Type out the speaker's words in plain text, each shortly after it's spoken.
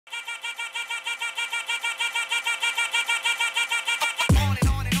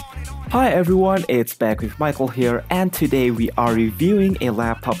Hi everyone, it's back with Michael here, and today we are reviewing a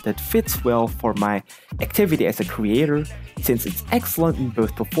laptop that fits well for my activity as a creator since it's excellent in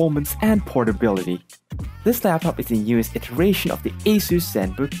both performance and portability. This laptop is the newest iteration of the Asus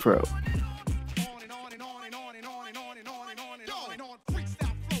Zenbook Pro.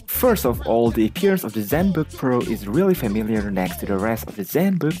 First of all, the appearance of the Zenbook Pro is really familiar next to the rest of the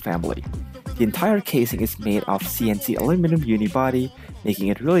Zenbook family. The entire casing is made of CNC aluminum unibody, making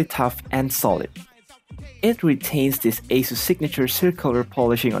it really tough and solid. It retains this Asus signature circular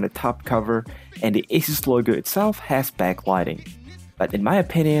polishing on the top cover, and the Asus logo itself has backlighting. But in my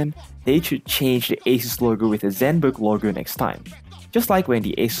opinion, they should change the Asus logo with the Zenbook logo next time. Just like when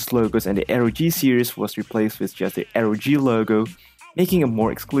the Asus logos and the ROG series was replaced with just the ROG logo, making a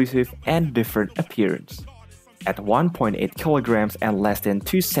more exclusive and different appearance. At 1.8 kilograms and less than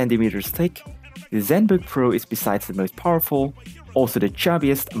 2 centimeters thick, the Zenbook Pro is besides the most powerful, also the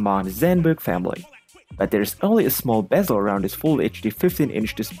chubbiest among the Zenbook family. But there's only a small bezel around this Full HD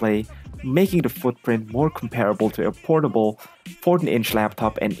 15-inch display, making the footprint more comparable to a portable 14-inch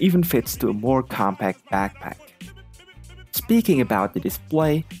laptop and even fits to a more compact backpack. Speaking about the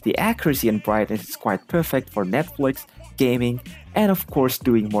display, the accuracy and brightness is quite perfect for Netflix, gaming, and of course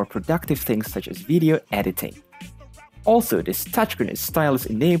doing more productive things such as video editing. Also, this touchscreen is stylus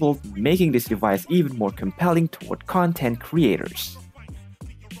enabled, making this device even more compelling toward content creators.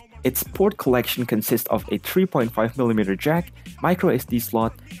 Its port collection consists of a 3.5mm jack, microSD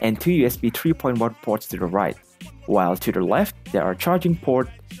slot, and 2 USB 3.1 ports to the right, while to the left there are charging port,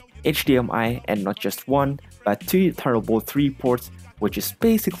 HDMI, and not just one, but 2 Thunderbolt 3 ports, which is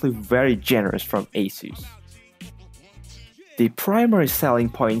basically very generous from Asus. The primary selling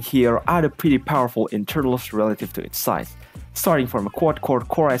point here are the pretty powerful internals relative to its size, starting from a quad-core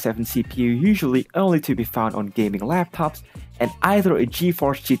Core i7 CPU usually only to be found on gaming laptops, and either a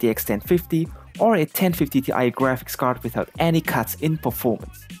GeForce GTX 1050 or a 1050 Ti graphics card without any cuts in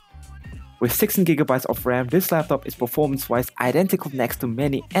performance. With 16GB of RAM, this laptop is performance-wise identical next to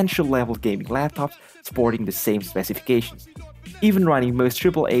many entry-level gaming laptops sporting the same specifications. Even running most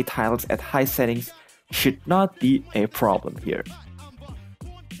AAA titles at high settings should not be a problem here.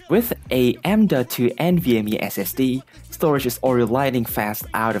 With a M.2 NVMe SSD, storage is already lightning fast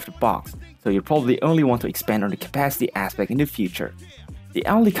out of the box, so you probably only want to expand on the capacity aspect in the future. The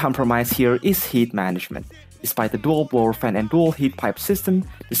only compromise here is heat management. Despite the dual blower fan and dual heat pipe system,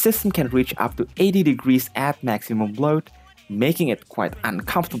 the system can reach up to 80 degrees at maximum load, making it quite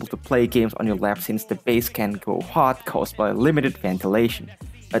uncomfortable to play games on your lap since the base can go hot caused by limited ventilation.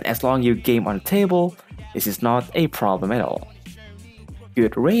 But as long as you game on the table, this is not a problem at all.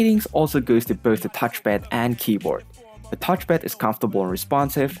 Good ratings also goes to both the touchpad and keyboard. The touchpad is comfortable and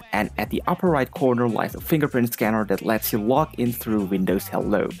responsive, and at the upper right corner lies a fingerprint scanner that lets you log in through Windows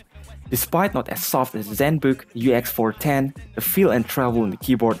Hello. Despite not as soft as Zenbook UX410, the feel and travel in the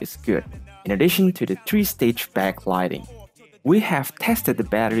keyboard is good, in addition to the 3-stage backlighting. We have tested the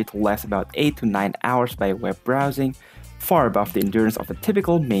battery to last about 8 to 9 hours by web browsing, far above the endurance of a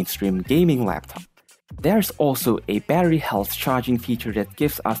typical mainstream gaming laptop. There's also a battery health charging feature that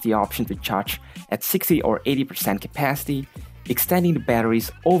gives us the option to charge at 60 or 80% capacity, extending the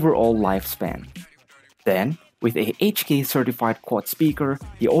battery's overall lifespan. Then, with a HK certified quad speaker,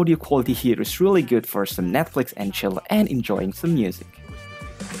 the audio quality here is really good for some Netflix and chill and enjoying some music.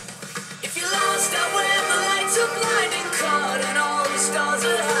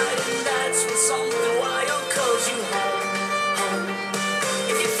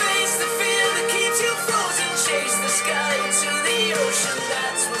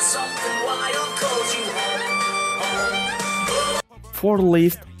 For the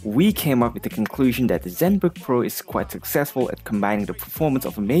list, we came up with the conclusion that the Zenbook Pro is quite successful at combining the performance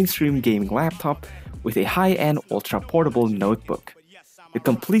of a mainstream gaming laptop with a high-end ultra-portable notebook. The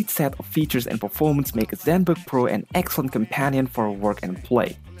complete set of features and performance make a Zenbook Pro an excellent companion for work and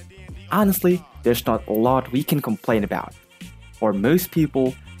play. Honestly, there's not a lot we can complain about. For most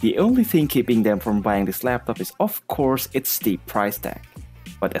people, the only thing keeping them from buying this laptop is of course its steep price tag.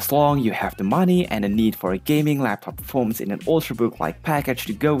 But as long as you have the money and a need for a gaming laptop performance in an ultrabook-like package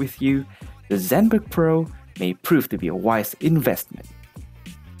to go with you, the Zenbook Pro may prove to be a wise investment.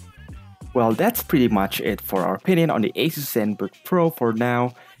 Well, that's pretty much it for our opinion on the Asus Zenbook Pro for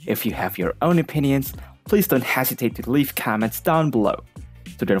now. If you have your own opinions, please don't hesitate to leave comments down below.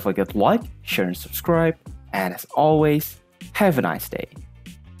 So don't forget to like, share and subscribe, and as always, have a nice day.